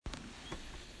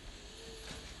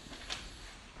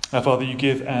Our Father, you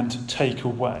give and take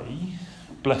away.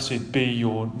 Blessed be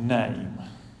your name.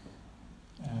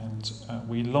 And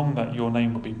we long that your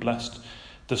name will be blessed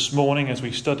this morning as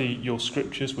we study your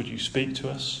scriptures. Would you speak to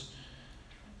us?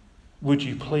 Would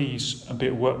you please be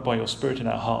at work by your Spirit in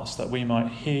our hearts that we might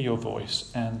hear your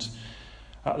voice and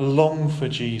long for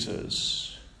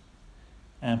Jesus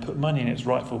and put money in its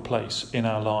rightful place in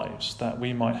our lives, that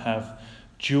we might have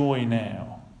joy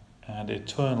now and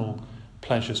eternal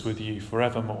pleasures with you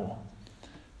forevermore.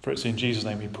 For it's in Jesus'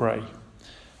 name we pray.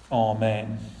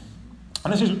 Amen.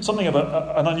 And this is something of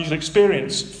an unusual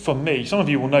experience for me. Some of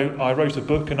you will know I wrote a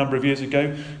book a number of years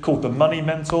ago called The Money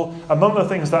Mentor. And one of the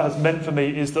things that has meant for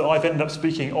me is that I've ended up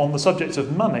speaking on the subject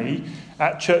of money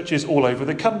at churches all over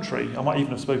the country. I might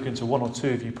even have spoken to one or two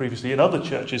of you previously in other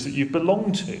churches that you've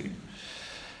belonged to.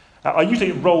 I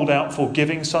usually get rolled out for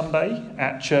Giving Sunday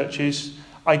at churches.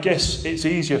 I guess it's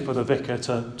easier for the vicar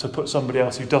to put somebody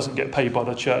else who doesn't get paid by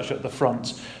the church at the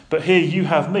front. But here you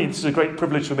have me. This is a great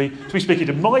privilege for me to be speaking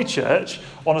to my church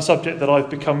on a subject that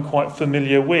I've become quite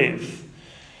familiar with.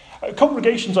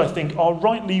 Congregations, I think, are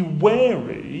rightly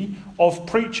wary of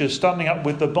preachers standing up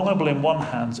with the Bible in one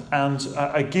hand and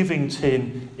a giving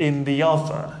tin in the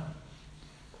other.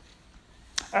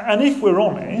 And if we're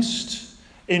honest,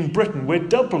 in Britain we're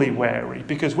doubly wary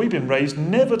because we've been raised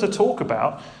never to talk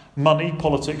about money,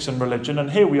 politics and religion,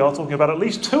 and here we are talking about at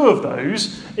least two of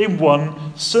those in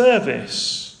one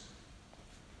service.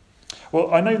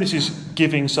 Well, I know this is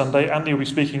Giving Sunday. Andy will be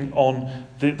speaking on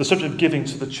the subject of giving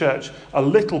to the church a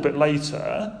little bit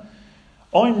later.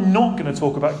 I'm not going to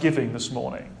talk about giving this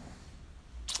morning.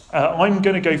 I'm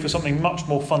going to go for something much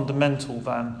more fundamental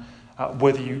than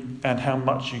whether you and how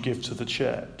much you give to the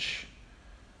church.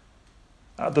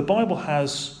 The Bible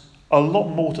has a lot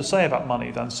more to say about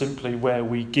money than simply where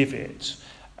we give it.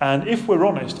 And if we're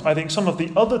honest, I think some of the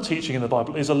other teaching in the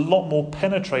Bible is a lot more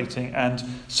penetrating and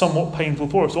somewhat painful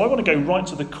for us. So I want to go right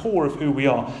to the core of who we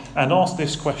are and ask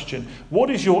this question: what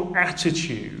is your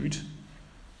attitude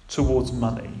towards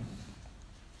money?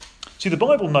 See, the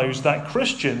Bible knows that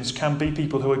Christians can be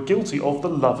people who are guilty of the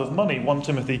love of money. 1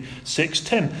 Timothy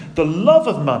 6:10. The love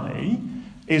of money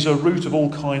is a root of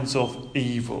all kinds of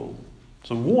evil.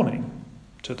 It's a warning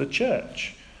to the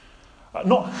church.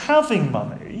 Not having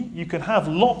money, you can have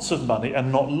lots of money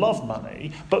and not love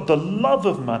money, but the love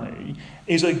of money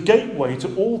is a gateway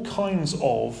to all kinds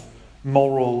of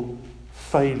moral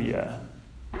failure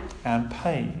and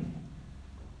pain.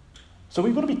 So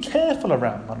we've got to be careful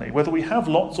around money, whether we have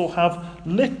lots or have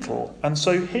little. And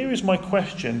so here is my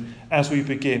question as we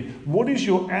begin. What is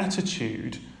your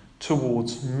attitude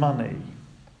towards money?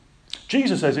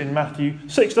 Jesus says in Matthew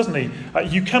 6, doesn't he?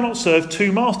 You cannot serve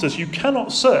two masters. You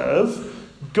cannot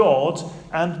serve God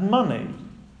and money.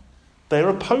 They are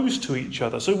opposed to each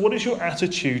other. So what is your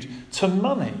attitude to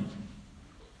money?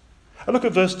 And look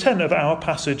at verse 10 of our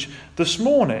passage this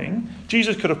morning.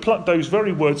 Jesus could have plucked those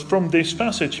very words from this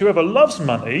passage. Whoever loves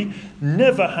money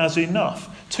never has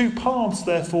enough. Two paths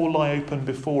therefore lie open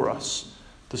before us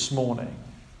this morning: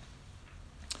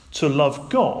 to love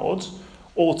God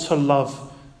or to love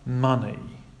money.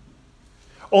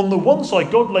 On the one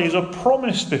side, God lays a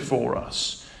promise before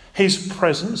us: his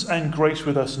presence and grace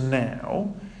with us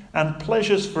now, and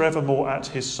pleasures forevermore at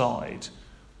his side,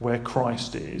 where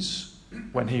Christ is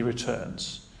when he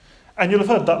returns. And you'll have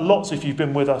heard that lots if you've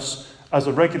been with us as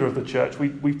a regular of the church.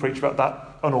 We preach about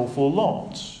that an awful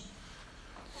lot.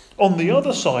 On the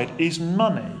other side is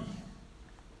money,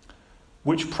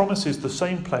 which promises the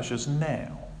same pleasures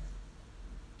now.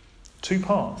 Two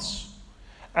paths.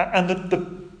 And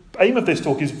the aim of this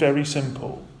talk is very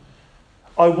simple.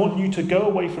 I want you to go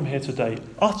away from here today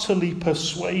utterly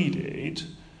persuaded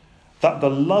that the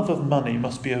love of money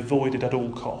must be avoided at all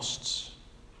costs.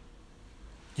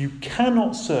 You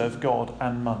cannot serve God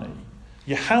and money.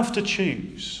 You have to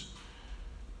choose.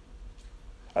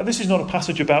 This is not a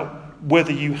passage about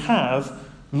whether you have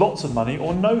lots of money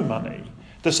or no money.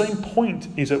 The same point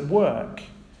is at work.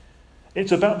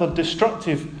 It's about the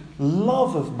destructive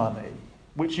love of money,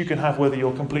 which you can have whether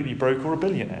you're completely broke or a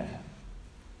billionaire.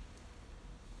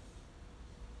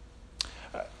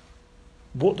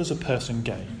 What does a person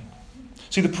gain?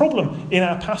 See, the problem in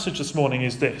our passage this morning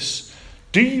is this: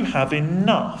 do you have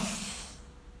enough?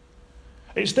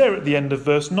 It's there at the end of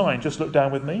verse 9. Just look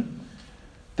down with me.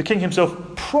 The king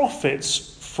himself profits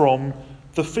from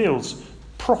the fields.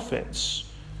 Profits.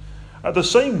 The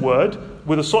same word,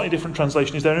 with a slightly different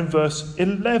translation, is there in verse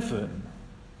 11.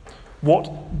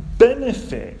 What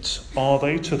benefit are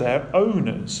they to their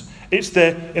owners? It's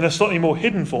there in a slightly more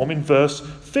hidden form in verse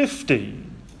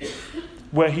 15.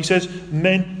 where he says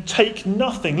men take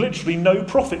nothing, literally no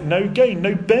profit, no gain,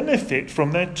 no benefit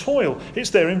from their toil. It's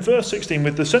there in verse 16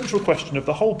 with the central question of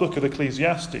the whole book of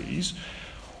Ecclesiastes.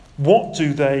 What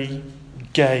do they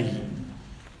gain?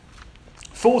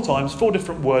 4 times, 4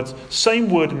 different words, same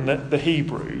word in the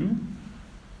Hebrew.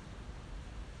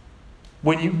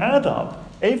 When you add up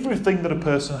everything that a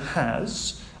person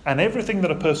has and everything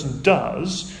that a person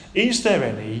does, is there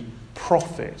any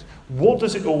profit? What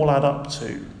does it all add up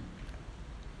to?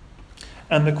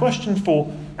 And the question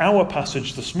for our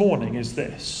passage this morning is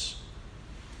this: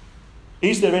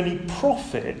 is there any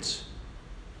profit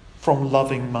from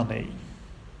loving money?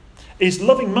 Is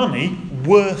loving money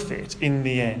worth it in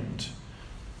the end?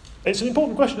 It's an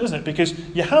important question, isn't it? Because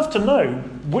you have to know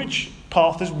which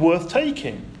path is worth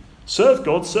taking. Serve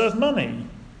God, serve money.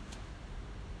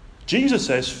 Jesus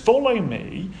says, follow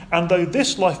me, and though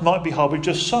this life might be hard, we've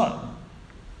just sung,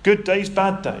 good days,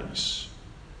 bad days,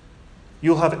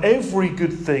 you'll have every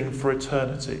good thing for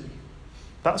eternity.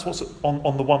 That's what's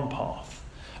on the one path.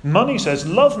 Money says,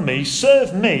 love me,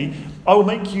 serve me, I will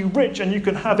make you rich and you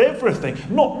can have everything.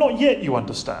 Not yet, you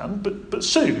understand, but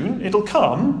soon it'll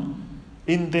come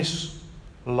in this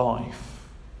life.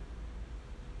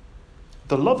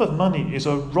 The love of money is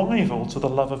a rival to the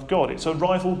love of God. It's a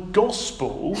rival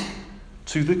gospel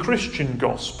to the Christian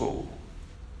gospel.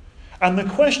 And the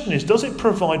question is, does it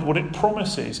provide what it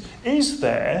promises? Is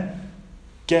there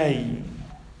gain?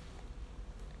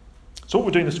 So what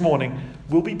we're doing this morning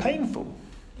will be painful.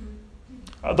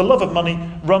 The love of money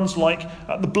runs like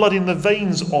the blood in the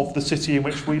veins of the city in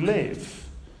which we live.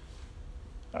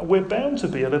 We're bound to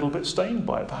be a little bit stained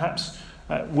by it. Perhaps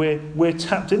we're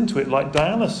tapped into it like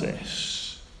dialysis.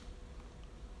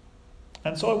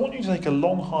 And so I want you to take a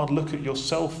long, hard look at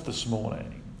yourself this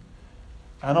morning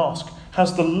and ask,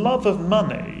 has the love of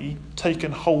money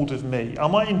taken hold of me?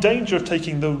 Am I in danger of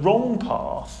taking the wrong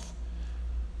path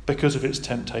because of its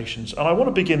temptations? And I want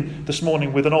to begin this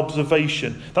morning with an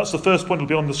observation. That's the first point. It'll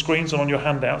be on the screens and on your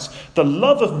handouts. The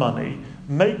love of money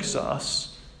makes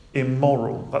us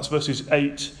immoral. That's verses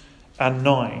 8 and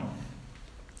 9.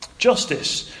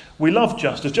 Justice. We love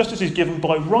justice. Justice is given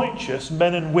by righteous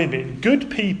men and women,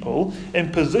 good people in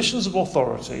positions of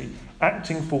authority,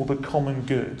 acting for the common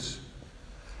good.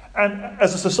 And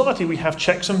as a society, we have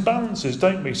checks and balances,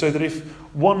 don't we? So that if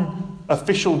one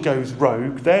official goes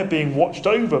rogue, they're being watched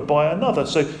over by another.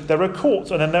 So there are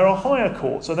courts, and then there are higher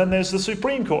courts, and then there's the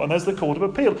Supreme Court, and there's the Court of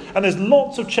Appeal. And there's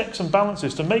lots of checks and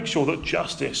balances to make sure that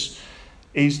justice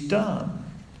is done.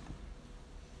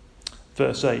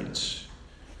 Verse 8.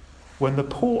 When the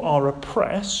poor are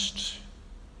oppressed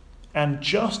and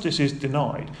justice is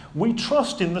denied, we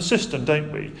trust in the system,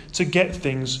 don't we, to get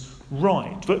things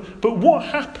right. But what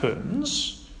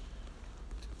happens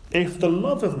if the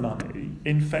love of money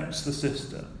infects the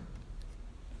system?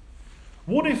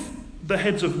 What if the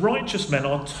heads of righteous men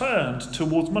are turned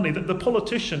towards money? That the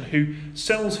politician who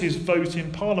sells his vote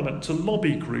in Parliament to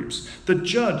lobby groups, the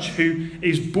judge who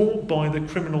is bought by the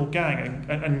criminal gang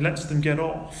and lets them get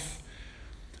off?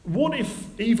 What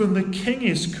if even the king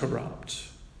is corrupt?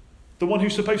 The one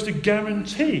who's supposed to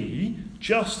guarantee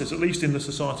justice, at least in the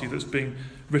society that's being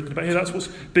written about here. That's what's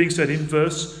being said in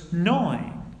verse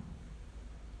 9.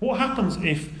 What happens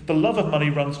if the love of money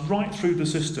runs right through the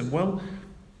system? Well,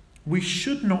 we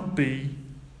should not be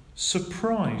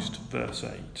surprised, verse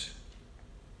 8.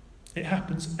 It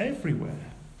happens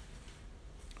everywhere.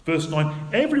 Verse 9,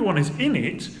 everyone is in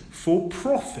it for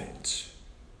profit.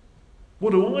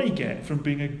 What do I get from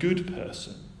being a good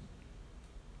person?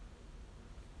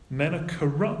 Men are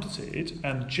corrupted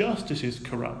and justice is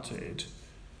corrupted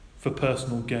for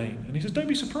personal gain. And he says, don't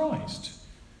be surprised.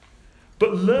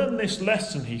 But learn this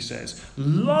lesson, he says.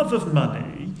 Love of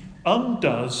money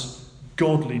undoes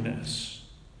godliness.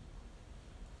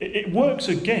 It works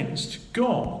against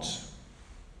God.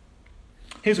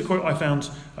 Here's a quote I found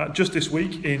just this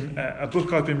week in a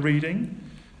book I've been reading.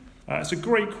 It's a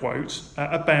great quote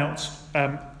about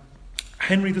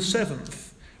Henry VII,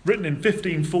 written in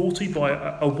 1540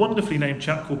 by a wonderfully named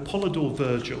chap called Polydore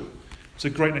Virgil. It's a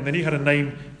great name. Then he had to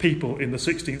name people in the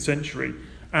 16th century.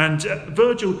 And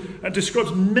Virgil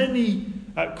describes many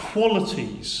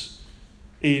qualities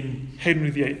in Henry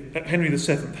VII, Henry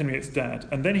VIII's dad.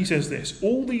 And then he says this: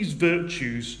 all these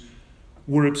virtues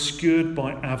were obscured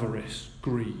by avarice,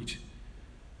 greed,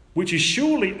 which is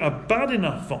surely a bad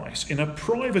enough vice in a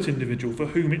private individual for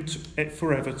whom it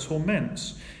forever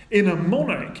torments. In a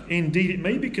monarch, indeed, it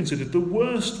may be considered the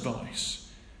worst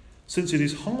vice, since it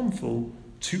is harmful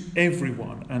to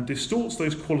everyone and distorts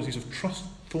those qualities of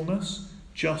trustfulness,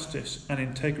 justice and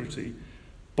integrity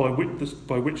by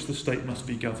which the state must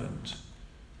be governed.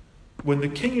 when the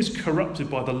king is corrupted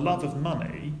by the love of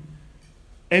money,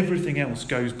 everything else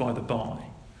goes by the by.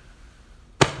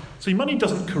 See, money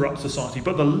doesn't corrupt society,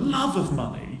 but the love of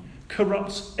money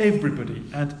corrupts everybody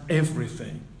and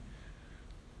everything.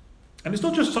 And it's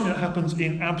not just something that happens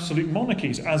in absolute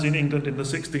monarchies, as in England in the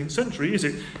 16th century, is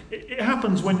it? It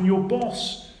happens when your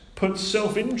boss puts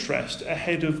self-interest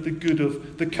ahead of the good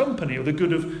of the company or the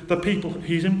good of the people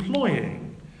he's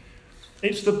employing.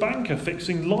 It's the banker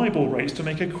fixing LIBOR rates to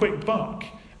make a quick buck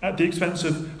at the expense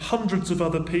of hundreds of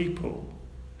other people.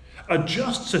 A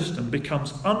just system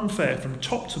becomes unfair from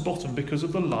top to bottom because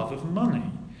of the love of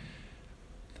money.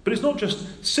 But it's not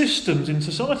just systems in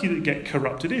society that get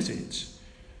corrupted, is it?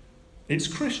 It's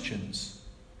Christians.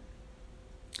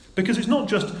 Because it's not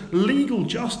just legal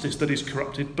justice that is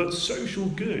corrupted, but social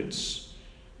goods.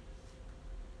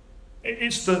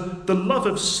 It's the love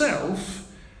of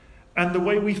self and the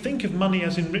way we think of money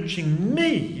as enriching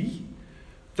me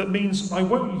that means I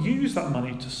won't use that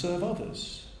money to serve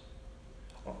others.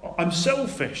 I'm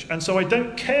selfish, and so I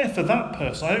don't care for that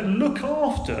person. I don't look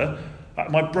after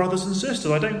my brothers and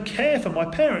sisters. I don't care for my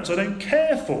parents. I don't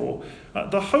care for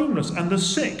the homeless and the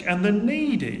sick and the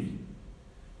needy.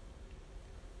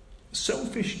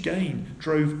 Selfish gain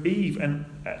drove Eve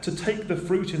to take the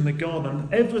fruit in the garden,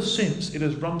 and ever since it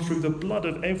has run through the blood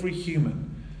of every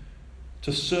human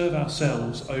to serve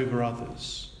ourselves over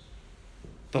others.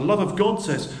 The love of God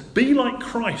says, be like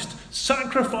Christ,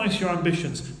 sacrifice your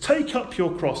ambitions, take up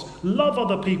your cross, love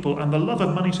other people, and the love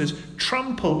of money says,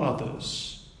 trample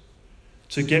others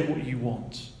to get what you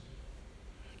want.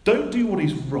 Don't do what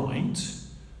is right,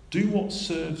 do what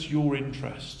serves your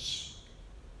interests.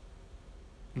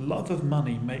 Love of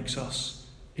money makes us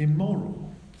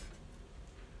immoral.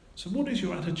 So what is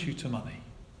your attitude to money?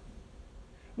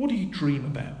 What do you dream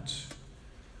about?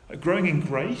 Growing in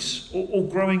grace or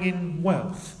growing in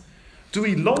wealth? Do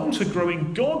we long to grow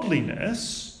in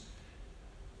godliness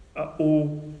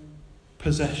or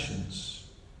possessions?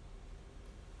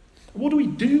 What do we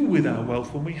do with our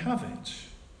wealth when we have it?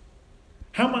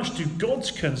 How much do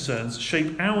God's concerns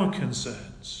shape our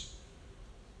concerns?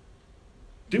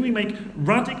 Do we make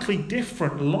radically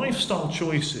different lifestyle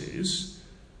choices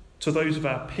to those of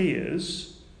our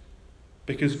peers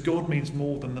because God means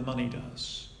more than the money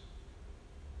does?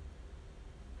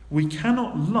 We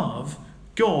cannot love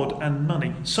God and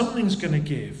money. Something's going to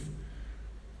give.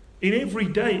 In every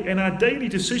day, in our daily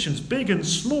decisions, big and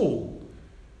small,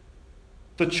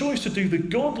 the choice to do the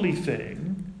godly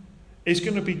thing is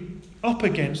going to be up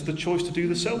against the choice to do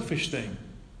the selfish thing.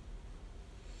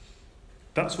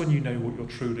 That's when you know what you're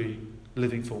truly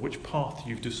living for, which path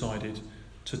you've decided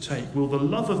to take. Will the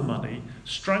love of money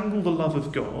strangle the love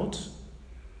of God,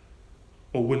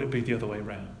 or will it be the other way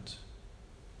round?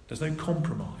 There's no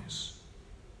compromise.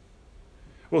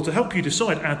 Well, to help you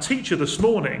decide, our teacher this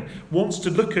morning wants to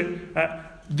look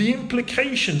at the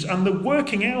implications and the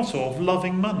working out of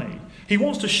loving money. He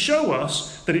wants to show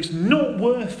us that it's not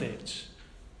worth it.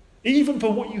 Even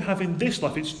for what you have in this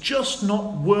life, it's just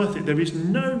not worth it. There is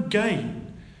no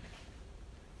gain.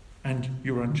 And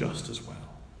you're unjust as well.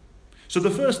 So the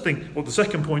first thing, or the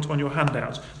second point on your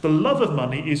handout, the love of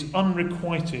money is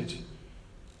unrequited.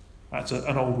 That's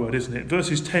an old word, isn't it?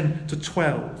 Verses 10 to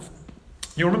 12.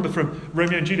 You'll remember from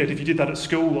Romeo and Juliet, if you did that at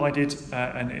school, I did,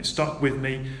 and it stuck with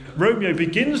me. Romeo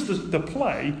begins the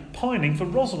play pining for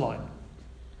Rosaline.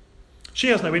 She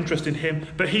has no interest in him,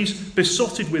 but he's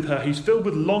besotted with her. He's filled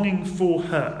with longing for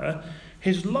her.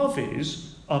 His love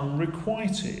is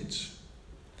unrequited.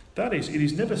 That is, it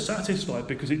is never satisfied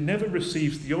because it never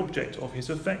receives the object of his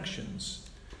affections.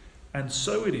 And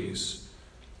so it is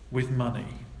with money.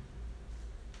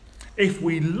 If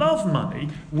we love money,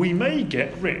 we may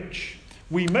get rich.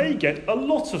 We may get a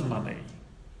lot of money.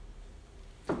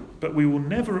 But we will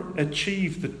never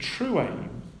achieve the true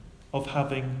aim of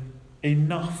having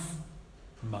enough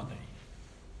money.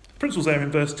 The principle's there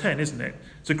in verse 10, isn't it?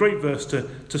 It's a great verse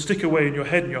to stick away in your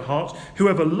head and your heart.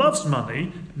 Whoever loves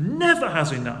money never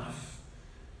has enough.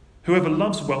 Whoever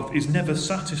loves wealth is never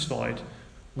satisfied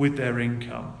with their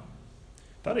income.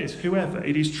 That is, whoever.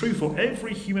 It is true for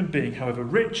every human being, however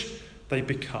rich they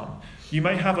become. You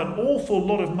may have an awful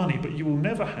lot of money, but you will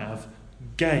never have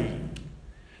gain.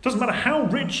 It doesn't matter how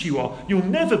rich you are, you'll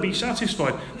never be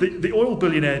satisfied. The oil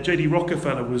billionaire J.D.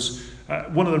 Rockefeller was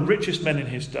one of the richest men in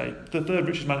his day, the third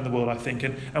richest man in the world, I think.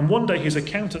 And one day his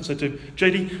accountant said to him,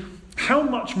 J.D., how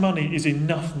much money is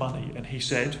enough money? And he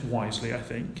said, wisely, I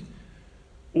think,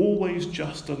 always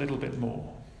just a little bit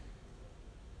more.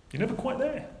 You're never quite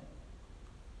there.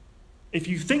 If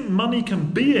you think money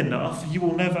can be enough, you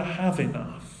will never have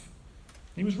enough.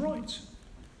 He was right.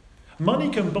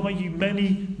 Money can buy you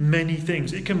many, many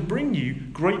things. It can bring you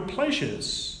great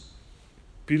pleasures,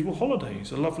 beautiful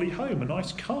holidays, a lovely home, a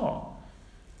nice car.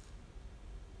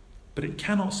 But it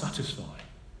cannot satisfy,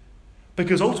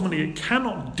 because ultimately it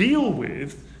cannot deal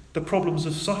with the problems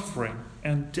of suffering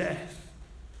and death.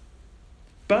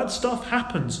 Bad stuff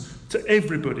happens to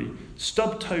everybody,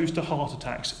 stubbed toes to heart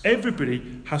attacks.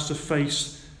 Everybody has to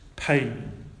face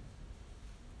pain.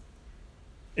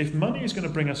 If money is going to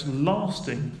bring us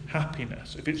lasting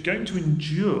happiness, if it's going to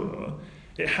endure,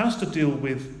 it has to deal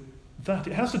with that.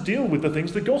 It has to deal with the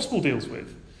things the gospel deals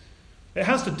with. It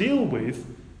has to deal with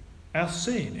our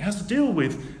sin. It has to deal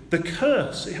with the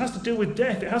curse. It has to deal with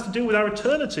death. It has to deal with our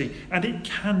eternity. And it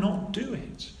cannot do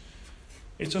it.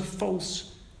 It's a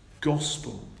false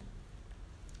gospel.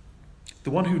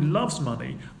 The one who loves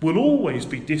money will always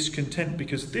be discontent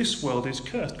because this world is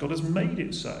cursed. God has made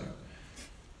it so.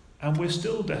 And we're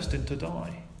still destined to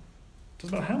die.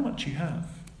 Doesn't matter how much you have.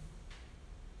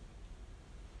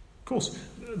 Of course,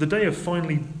 the day of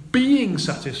finally being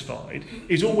satisfied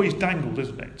is always dangled,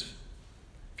 isn't it?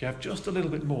 If you have just a little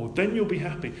bit more, then you'll be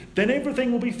happy. Then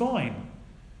everything will be fine.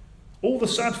 All the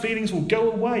sad feelings will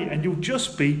go away and you'll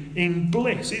just be in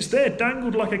bliss. It's there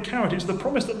dangled like a carrot. It's the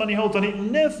promise that money holds, and it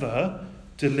never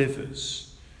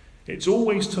delivers. It's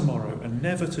always tomorrow and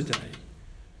never today.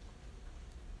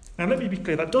 Now let me be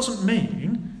clear, that doesn't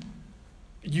mean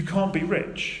you can't be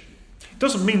rich. It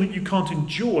doesn't mean that you can't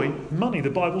enjoy money. The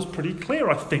Bible's pretty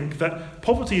clear, I think, that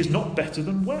poverty is not better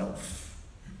than wealth.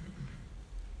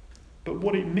 But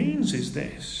what it means is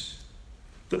this,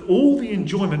 that all the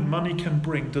enjoyment money can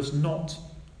bring does not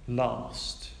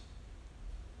last.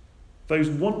 Those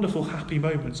wonderful happy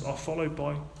moments are followed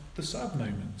by the sad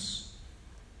moments.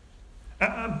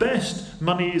 At best,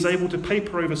 money is able to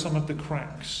paper over some of the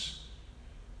cracks,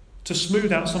 to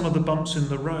smooth out some of the bumps in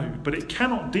the road, but it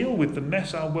cannot deal with the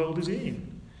mess our world is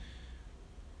in.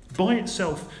 By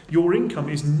itself, your income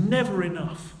is never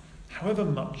enough, however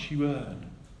much you earn.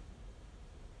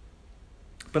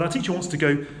 But our teacher wants to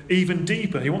go even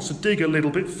deeper. He wants to dig a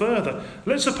little bit further.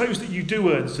 Let's suppose that you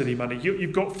do earn silly money.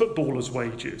 You've got footballers'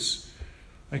 wages.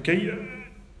 Okay,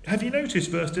 have you noticed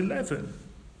verse 11?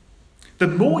 The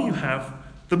more you have,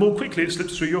 the more quickly it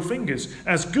slips through your fingers.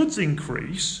 As goods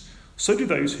increase, so do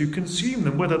those who consume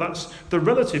them, whether that's the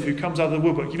relative who comes out of the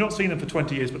woodwork. You've not seen them for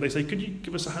 20 years, but they say, could you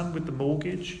give us a hand with the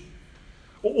mortgage?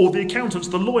 Or the accountants,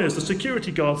 the lawyers, the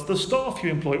security guards, the staff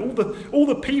you employ, all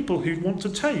the people who want to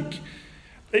take.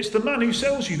 It's the man who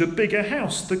sells you the bigger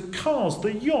house, the cars,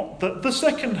 the yacht, the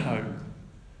second home.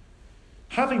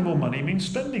 Having more money means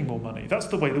spending more money. That's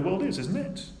the way the world is, isn't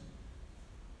it?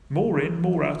 More in,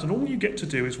 more out, and all you get to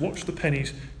do is watch the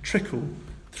pennies trickle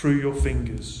through your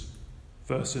fingers.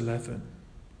 Verse 11.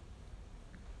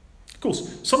 Of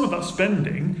course, some of that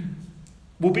spending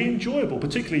will be enjoyable,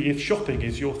 particularly if shopping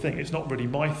is your thing. It's not really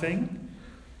my thing.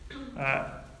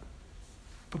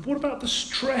 But what about the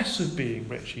stress of being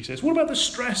rich, he says? What about the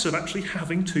stress of actually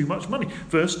having too much money?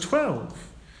 Verse 12.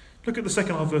 Look at the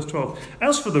second half of verse 12.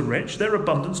 As for the rich, their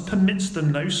abundance permits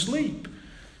them no sleep.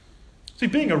 See,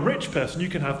 being a rich person, you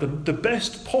can have the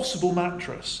best possible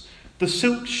mattress, the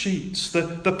silk sheets,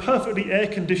 the perfectly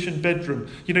air-conditioned bedroom,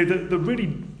 the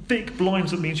really thick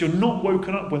blinds that means you're not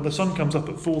woken up when the sun comes up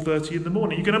at 4:30 in the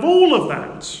morning. You can have all of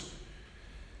that.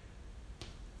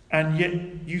 And yet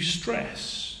you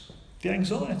stress the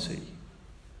anxiety.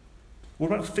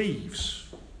 What about thieves?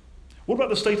 What about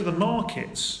the state of the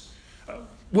markets?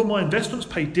 Will my investments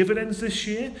pay dividends this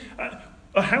year?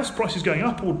 Are house prices going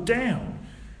up or down?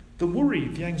 The worry,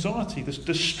 the anxiety,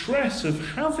 the stress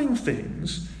of having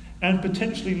things and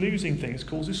potentially losing things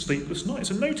causes sleepless nights.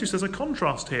 And notice there's a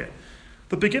contrast here.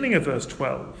 The beginning of verse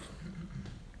 12.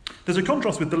 There's a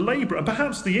contrast with the labourer, and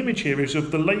perhaps the image here is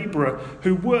of the labourer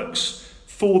who works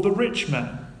for the rich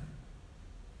man.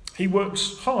 He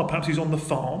works hard, perhaps he's on the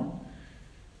farm,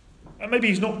 and maybe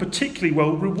he's not particularly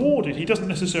well rewarded. He doesn't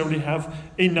necessarily have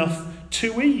enough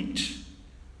to eat.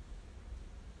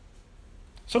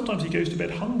 Sometimes he goes to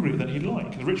bed hungrier than he'd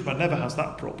like. The rich man never has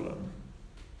that problem.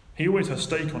 He always has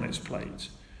steak on his plate.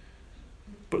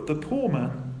 But the poor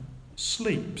man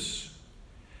sleeps.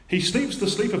 He sleeps the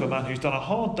sleep of a man who's done a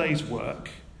hard day's work,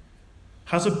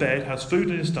 has a bed, has food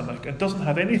in his stomach, and doesn't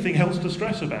have anything else to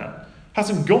stress about.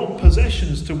 Hasn't got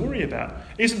possessions to worry about.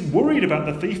 Isn't worried about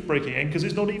the thief breaking in because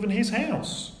it's not even his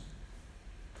house.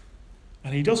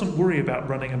 And he doesn't worry about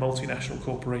running a multinational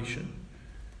corporation.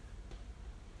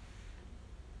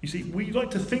 You see, we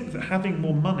like to think that having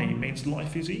more money means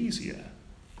life is easier.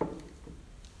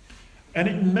 And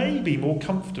it may be more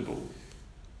comfortable.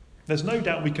 There's no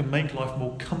doubt we can make life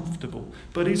more comfortable.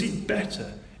 But is it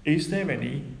better? Is there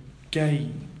any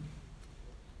gain?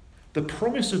 The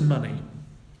promise of money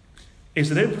is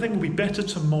that everything will be better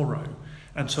tomorrow,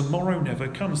 and tomorrow never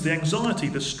comes. The anxiety,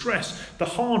 the stress, the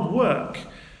hard work,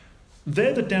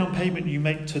 they're the down payment you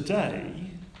make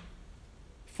today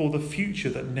for the future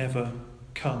that never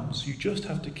comes. You just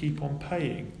have to keep on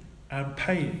paying and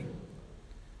paying.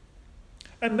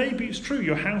 And maybe it's true,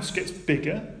 your house gets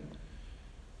bigger,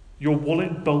 your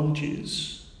wallet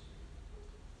bulges,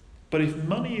 but if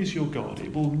money is your God,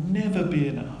 it will never be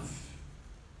enough.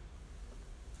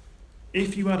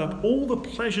 If you add up all the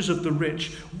pleasures of the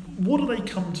rich, what do they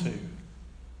come to?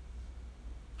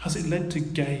 Has it led to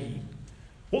gain?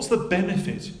 What's the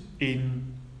benefit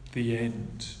in the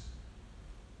end?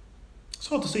 It's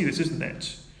hard to see this, isn't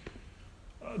it?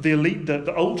 The elite,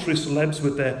 the ultra celebs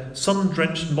with their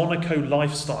sun-drenched Monaco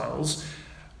lifestyles,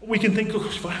 we can think,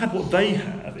 gosh, if I had what they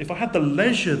have, if I had the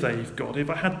leisure they've got, if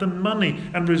I had the money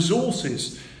and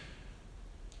resources.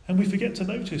 And we forget to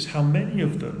notice how many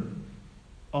of them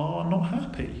are not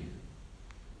happy.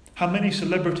 How many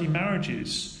celebrity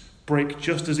marriages break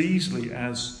just as easily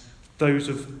as those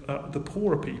of the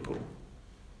poorer people.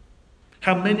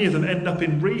 How many of them end up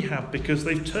in rehab because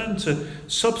they've turned to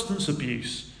substance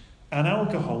abuse and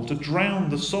alcohol to drown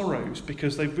the sorrows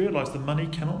because they've realised the money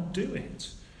cannot do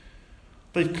it.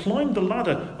 They've climbed the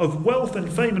ladder of wealth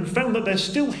and fame and found that they're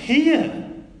still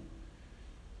here.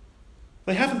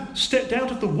 They haven't stepped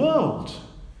out of the world.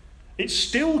 It's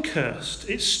still cursed.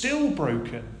 It's still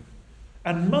broken.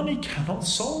 And money cannot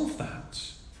solve that.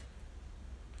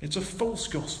 It's a false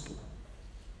gospel.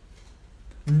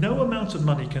 No amount of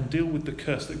money can deal with the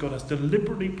curse that God has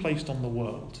deliberately placed on the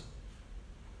world.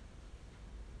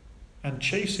 And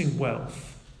chasing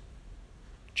wealth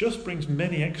just brings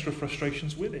many extra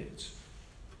frustrations with it.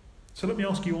 So let me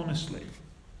ask you honestly,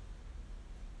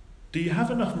 do you have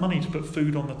enough money to put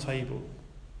food on the table,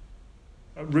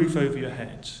 a roof over your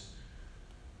head?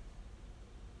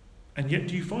 And yet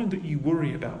do you find that you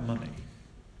worry about money?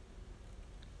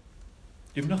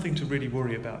 You have nothing to really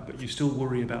worry about, but you still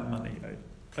worry about money.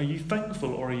 Are you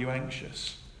thankful or are you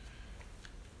anxious?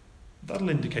 That'll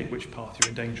indicate which path you're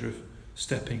in danger of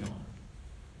stepping on.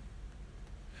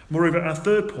 Moreover, our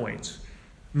third point,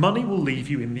 money will leave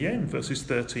you in the end, verses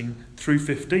 13 through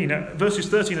 15. Verses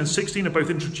 13 and 16 are both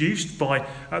introduced by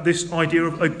this idea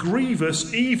of a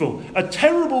grievous evil, a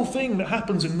terrible thing that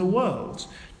happens in the world.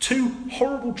 Two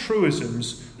horrible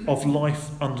truisms of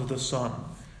life under the sun,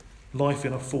 life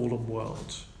in a fallen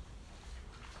world.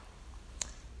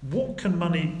 What can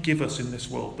money give us in this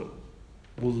world that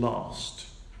will last?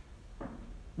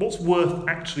 What's worth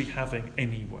actually having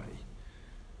anyway?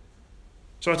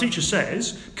 So our teacher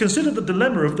says, consider the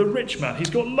dilemma of the rich man. He's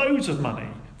got loads of money,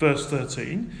 verse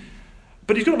 13,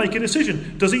 but he's got to make a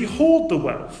decision. Does he hoard the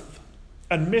wealth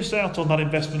and miss out on that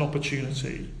investment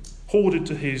opportunity, hoarded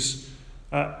to his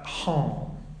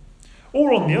harm?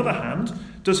 Or on the other hand,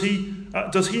 does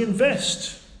he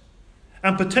invest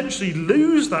and potentially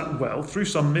lose that wealth through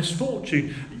some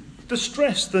misfortune? The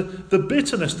stress, the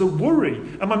bitterness, the worry.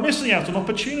 Am I missing out on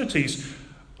opportunities?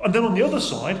 And then on the other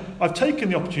side, I've taken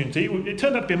the opportunity. It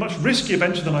turned out to be a much riskier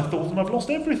venture than I thought, and I've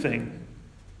lost everything.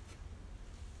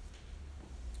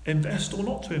 Invest or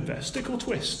not to invest, stick or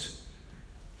twist.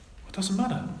 It doesn't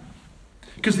matter.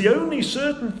 Because the only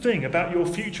certain thing about your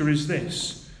future is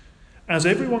this: as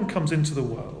everyone comes into the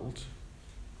world,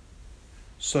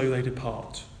 so they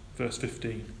depart. Verse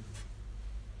 15.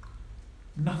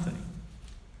 Nothing.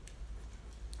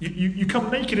 You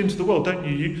come naked into the world, don't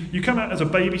you? You come out as a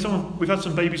baby. We've had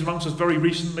some babies amongst us very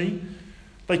recently.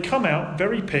 They come out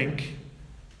very pink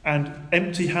and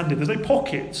empty-handed. There's no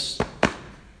pockets.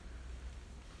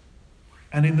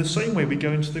 And in the same way we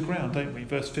go into the ground, don't we?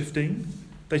 Verse 15.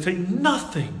 They take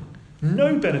nothing,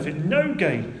 no benefit, no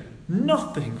gain,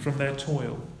 nothing from their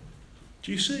toil.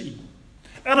 Do you see?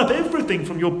 Add up everything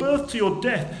from your birth to your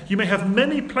death. You may have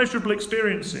many pleasurable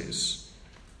experiences.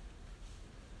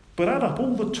 But add up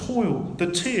all the toil,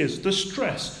 the tears, the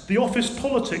stress, the office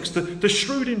politics, the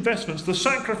shrewd investments, the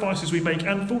sacrifices we make,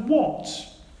 and for what?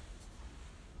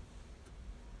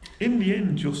 In the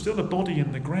end, you're still a body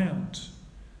in the ground.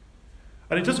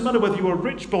 And it doesn't matter whether you're a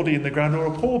rich body in the ground or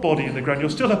a poor body in the ground, you're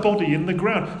still a body in the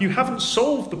ground. You haven't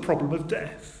solved the problem of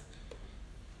death.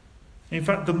 In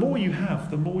fact, the more you have,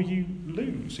 the more you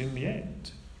lose in the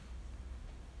end.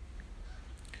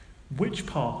 Which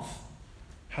path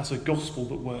has a gospel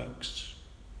that works?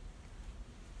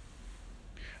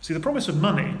 See, the promise of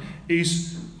money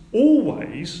is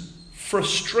always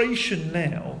frustration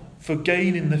now for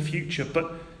gain in the future.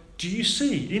 But do you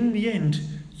see, in the end,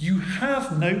 you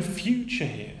have no future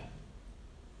here.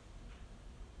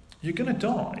 You're going to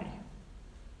die.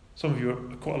 Some of you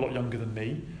are quite a lot younger than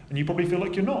me, and you probably feel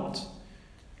like you're not.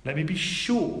 Let me be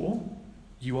sure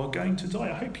you are going to die.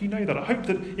 I hope you know that. I hope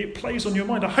that it plays on your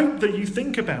mind. I hope that you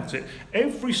think about it.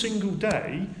 Every single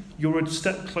day, you're a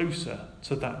step closer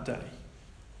to that day.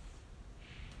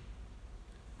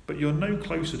 But you're no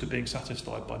closer to being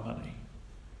satisfied by money.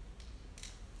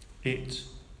 It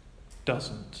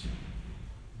doesn't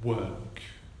work.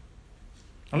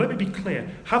 And let me be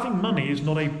clear, having money is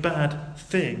not a bad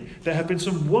thing. There have been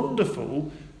some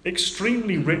wonderful,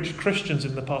 extremely rich Christians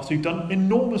in the past who've done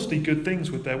enormously good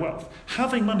things with their wealth.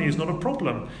 Having money is not a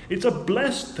problem. It's a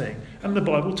blessed thing, and the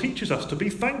Bible teaches us to be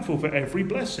thankful for every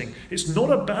blessing. It's not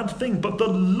a bad thing, but the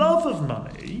love of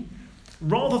money,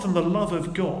 rather than the love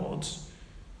of God,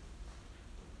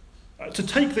 to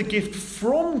take the gift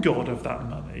from God of that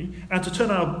money and to turn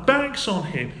our backs on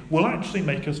him will actually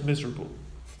make us miserable.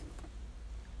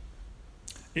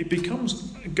 It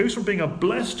goes from being a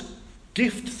blessed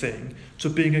gift thing to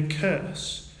being a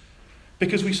curse.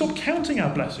 Because we stop counting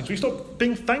our blessings. We stop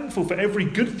being thankful for every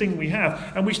good thing we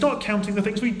have. And we start counting the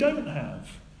things we don't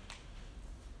have.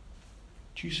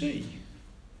 Do you see?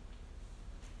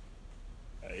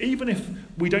 Even if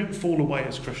we don't fall away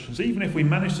as Christians, even if we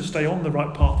manage to stay on the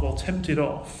right path while tempted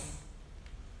off,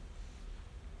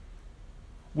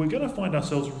 we're going to find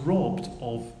ourselves robbed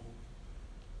of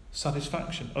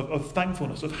satisfaction, of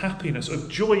thankfulness, of happiness, of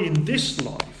joy in this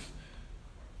life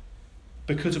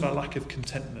because of our lack of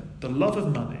contentment. The love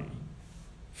of money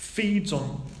feeds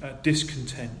on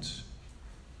discontent.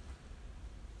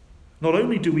 Not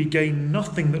only do we gain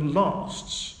nothing that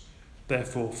lasts,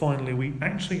 therefore, finally, we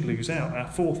actually lose out. Our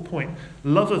fourth point,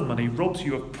 love of money robs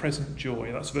you of present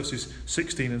joy. That's verses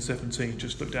 16 and 17.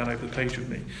 Just look down over the page with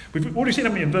me. We've already seen,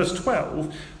 haven't we, in verse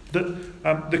 12,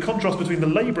 that the contrast between the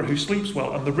labourer who sleeps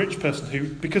well and the rich person who,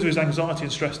 because of his anxiety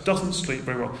and stress, doesn't sleep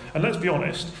very well. And let's be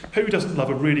honest, who doesn't love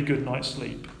a really good night's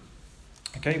sleep?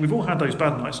 Okay, we've all had those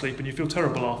bad night's sleep and you feel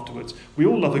terrible afterwards. We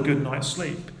all love a good night's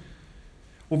sleep.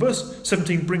 Well, verse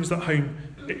 17 brings that home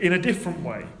in a different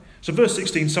way. So verse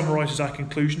 16 summarises our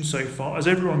conclusion so far. As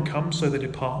everyone comes, so they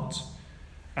depart.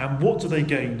 And what do they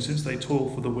gain since they toil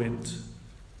for the wind?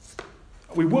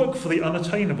 We work for the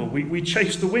unattainable. We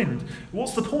chase the wind.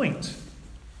 What's the point?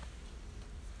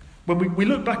 When we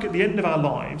look back at the end of our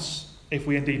lives, if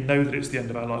we indeed know that it's the end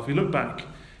of our life, we look back,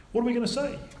 what are we going to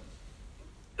say?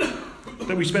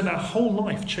 That we spent our whole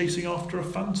life chasing after a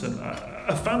phantom,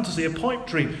 a fantasy, a pipe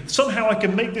dream. Somehow I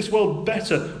can make this world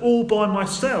better all by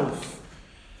myself.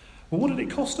 Well, what did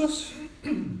it cost us?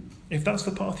 If that's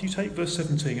the path you take, verse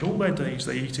 17, all their days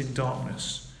they eat in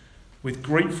darkness, with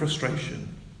great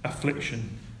frustration,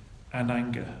 affliction, and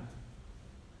anger.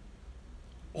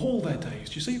 All their days,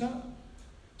 do you see that?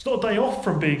 It's not a day off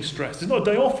from being stressed. It's not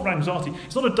a day off from anxiety.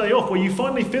 It's not a day off where you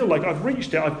finally feel like I've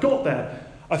reached it, I've got there,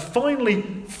 I've finally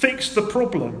fixed the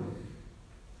problem.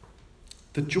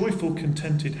 The joyful,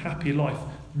 contented, happy life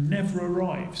never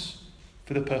arrives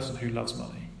for the person who loves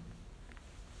money.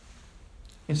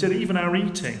 Instead, even our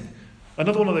eating,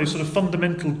 another one of those sort of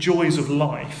fundamental joys of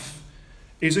life,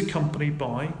 is accompanied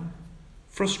by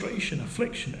frustration,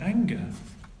 affliction, anger.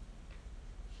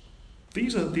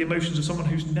 These are the emotions of someone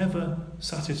who's never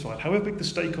satisfied, however big the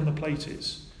steak on the plate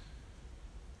is.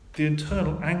 The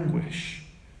internal anguish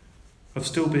of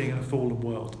still being in a fallen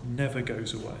world never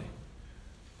goes away.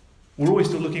 We're always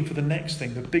still looking for the next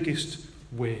thing, the biggest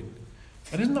win.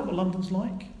 And isn't that what London's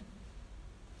like?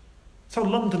 That's how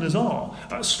Londoners are.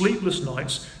 Sleepless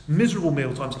nights, miserable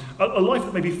mealtimes, a life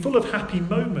that may be full of happy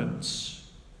moments.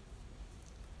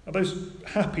 Those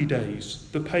happy days,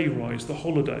 the pay rise, the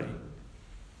holiday,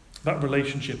 that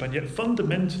relationship, and yet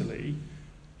fundamentally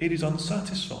it is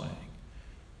unsatisfying.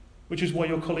 Which is why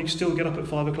your colleagues still get up at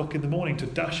 5 o'clock in the morning to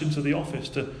dash into the office,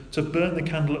 to burn the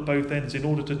candle at both ends in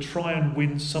order to try and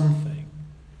win something.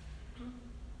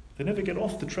 They never get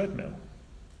off the treadmill.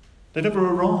 They never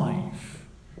arrive.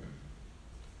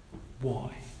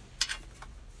 Why?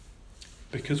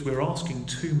 Because we're asking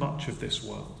too much of this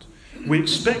world. We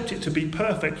expect it to be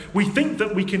perfect. We think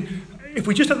that we can, if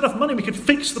we just have enough money, we can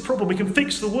fix the problem, we can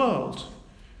fix the world.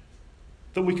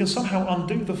 That we can somehow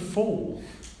undo the fall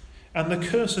and the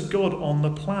curse of God on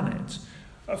the planet,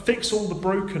 fix all the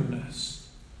brokenness.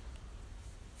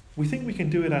 We think we can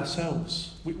do it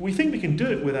ourselves. We think we can do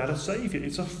it without a saviour.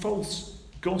 It's a false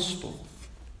gospel.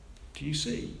 Do you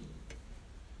see?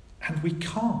 And we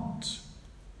can't.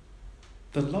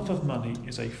 The love of money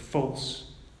is a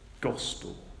false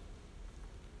gospel.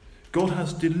 God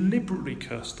has deliberately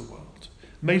cursed the world.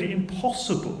 made it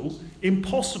impossible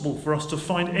for us to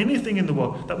find anything in the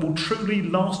world that will truly,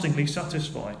 lastingly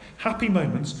satisfy. Happy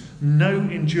moments, no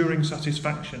enduring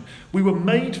satisfaction. We were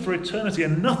made for eternity,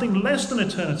 and nothing less than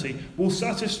eternity will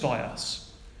satisfy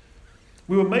us.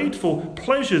 We were made for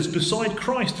pleasures beside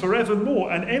Christ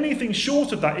forevermore, and anything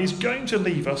short of that is going to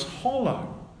leave us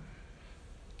hollow.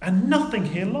 And nothing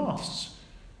here lasts.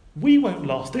 We won't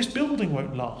last. This building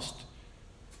won't last.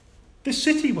 This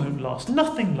city won't last.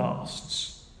 Nothing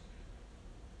lasts.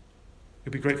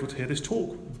 You'll be grateful to hear this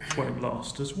talk won't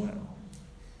last as well.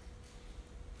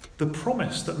 The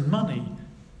promise that money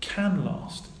can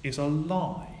last is a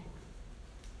lie.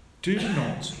 Do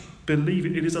not believe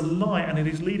it. It is a lie, and it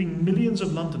is leading millions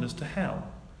of Londoners to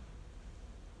hell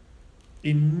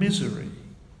in misery.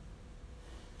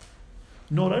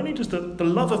 Not only does the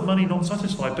love of money not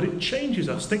satisfy, but it changes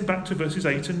us. Think back to verses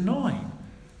 8 and 9.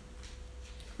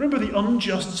 Remember the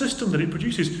unjust system that it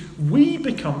produces. We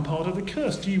become part of the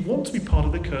curse. Do you want to be part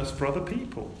of the curse for other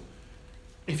people?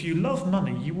 If you love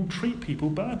money, you will treat people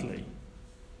badly.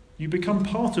 You become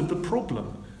part of the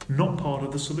problem, not part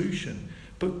of the solution.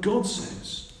 But God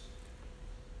says,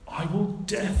 I will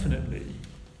definitely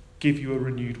give you a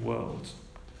renewed world.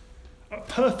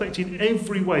 Perfect in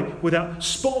every way, without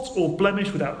spot or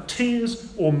blemish, without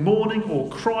tears or mourning or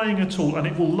crying at all, and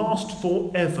it will last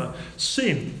forever.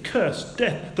 Sin, curse,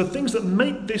 death, the things that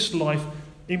make this life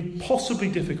impossibly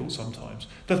difficult sometimes,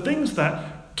 the things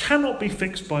that cannot be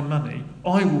fixed by money,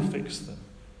 I will fix them.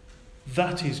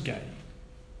 That is gain.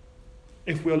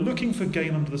 If we are looking for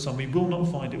gain under the sun, we will not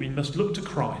find it. We must look to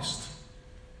Christ.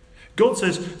 God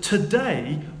says,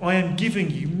 today I am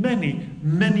giving you many,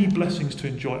 many blessings to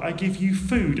enjoy. I give you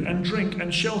food and drink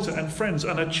and shelter and friends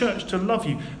and a church to love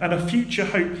you and a future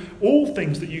hope. All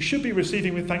things that you should be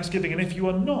receiving with thanksgiving. And if you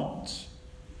are not,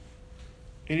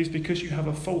 it is because you have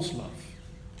a false love.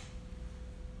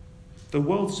 The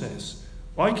world says,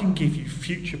 I can give you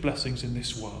future blessings in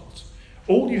this world.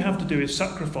 All you have to do is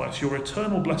sacrifice your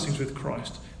eternal blessings with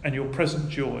Christ and your present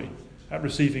joy at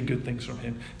receiving good things from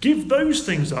him. Give those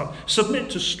things up. Submit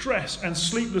to stress and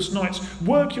sleepless nights.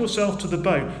 Work yourself to the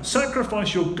bone.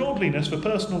 Sacrifice your godliness for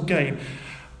personal gain.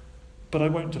 But I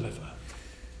won't deliver.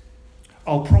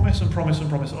 I'll promise and promise and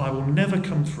promise, and I will never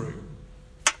come through.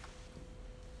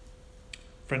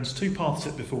 Friends, two paths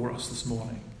sit before us this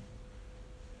morning.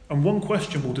 And one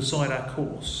question will decide our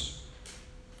course.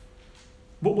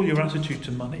 What will your attitude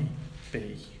to money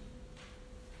be?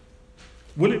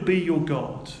 Will it be your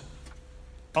God,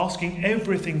 asking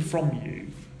everything from you,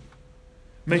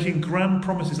 making grand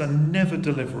promises and never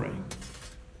delivering?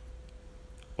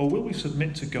 Or will we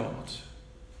submit to God?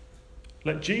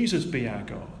 Let Jesus be our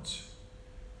God.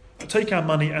 Take our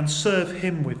money and serve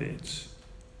him with it.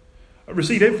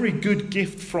 Receive every good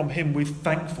gift from him with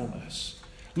thankfulness,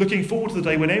 looking forward to the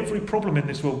day when every problem in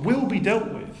this world will be dealt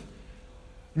with,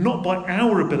 not by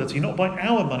our ability, not by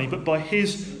our money, but by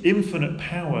his infinite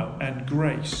power and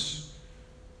grace.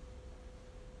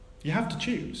 You have to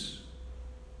choose.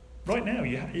 Right now,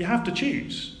 you have to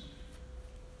choose.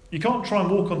 You can't try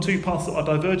and walk on two paths that are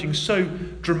diverging so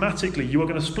dramatically you are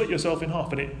going to split yourself in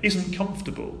half, and it isn't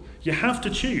comfortable. You have to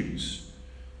choose.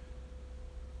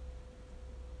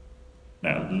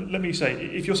 Now, let me say,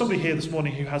 if you're somebody here this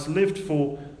morning who has lived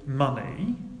for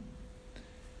money,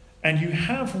 and you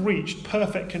have reached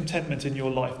perfect contentment in your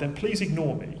life, then please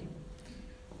ignore me.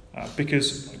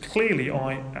 Because clearly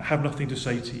I have nothing to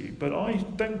say to you. But I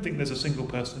don't think there's a single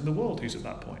person in the world who's at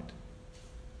that point.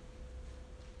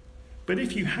 But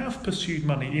if you have pursued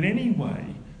money in any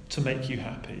way to make you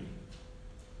happy,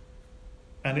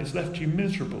 and it's left you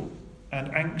miserable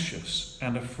and anxious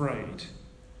and afraid,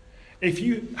 if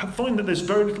you find that there's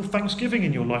very little thanksgiving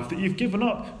in your life, that you've given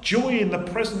up joy in the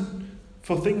present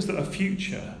for things that are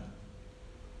future,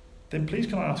 then please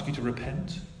can I ask you to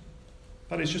repent?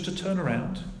 That is just to turn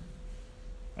around.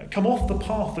 Come off the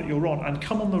path that you're on and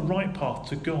come on the right path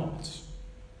to God.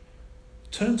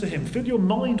 Turn to him. Fill your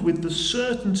mind with the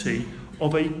certainty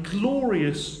of a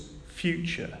glorious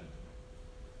future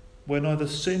where neither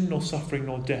sin nor suffering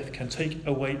nor death can take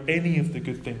away any of the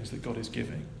good things that God is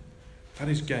giving. That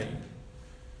is gain.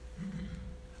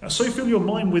 So fill your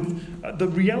mind with the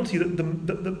reality that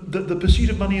the pursuit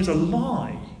of money is a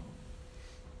lie.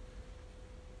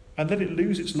 And let it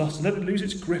lose its lust, and let it lose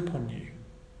its grip on you.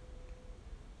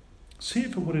 See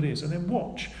it for what it is, and then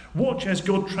watch. Watch as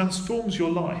God transforms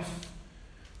your life,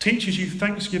 teaches you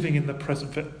thanksgiving in the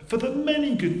present for the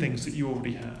many good things that you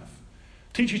already have,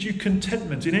 teaches you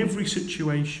contentment in every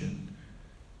situation.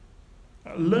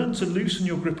 Learn to loosen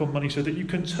your grip on money so that you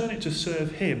can turn it to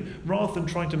serve him rather than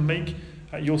trying to make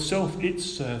yourself its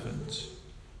servant.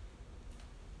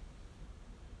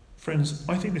 Friends,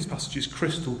 I think this passage is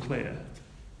crystal clear.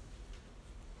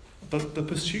 But the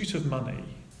pursuit of money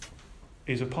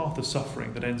is a path of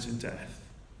suffering that ends in death.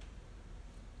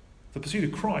 The pursuit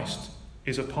of Christ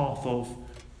is a path of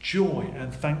joy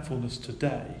and thankfulness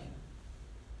today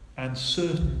and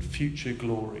certain future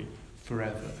glory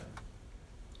forever.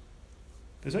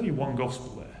 There's only one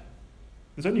gospel there.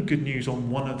 There's only good news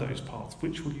on one of those paths.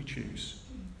 Which will you choose?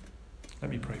 Let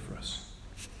me pray for us.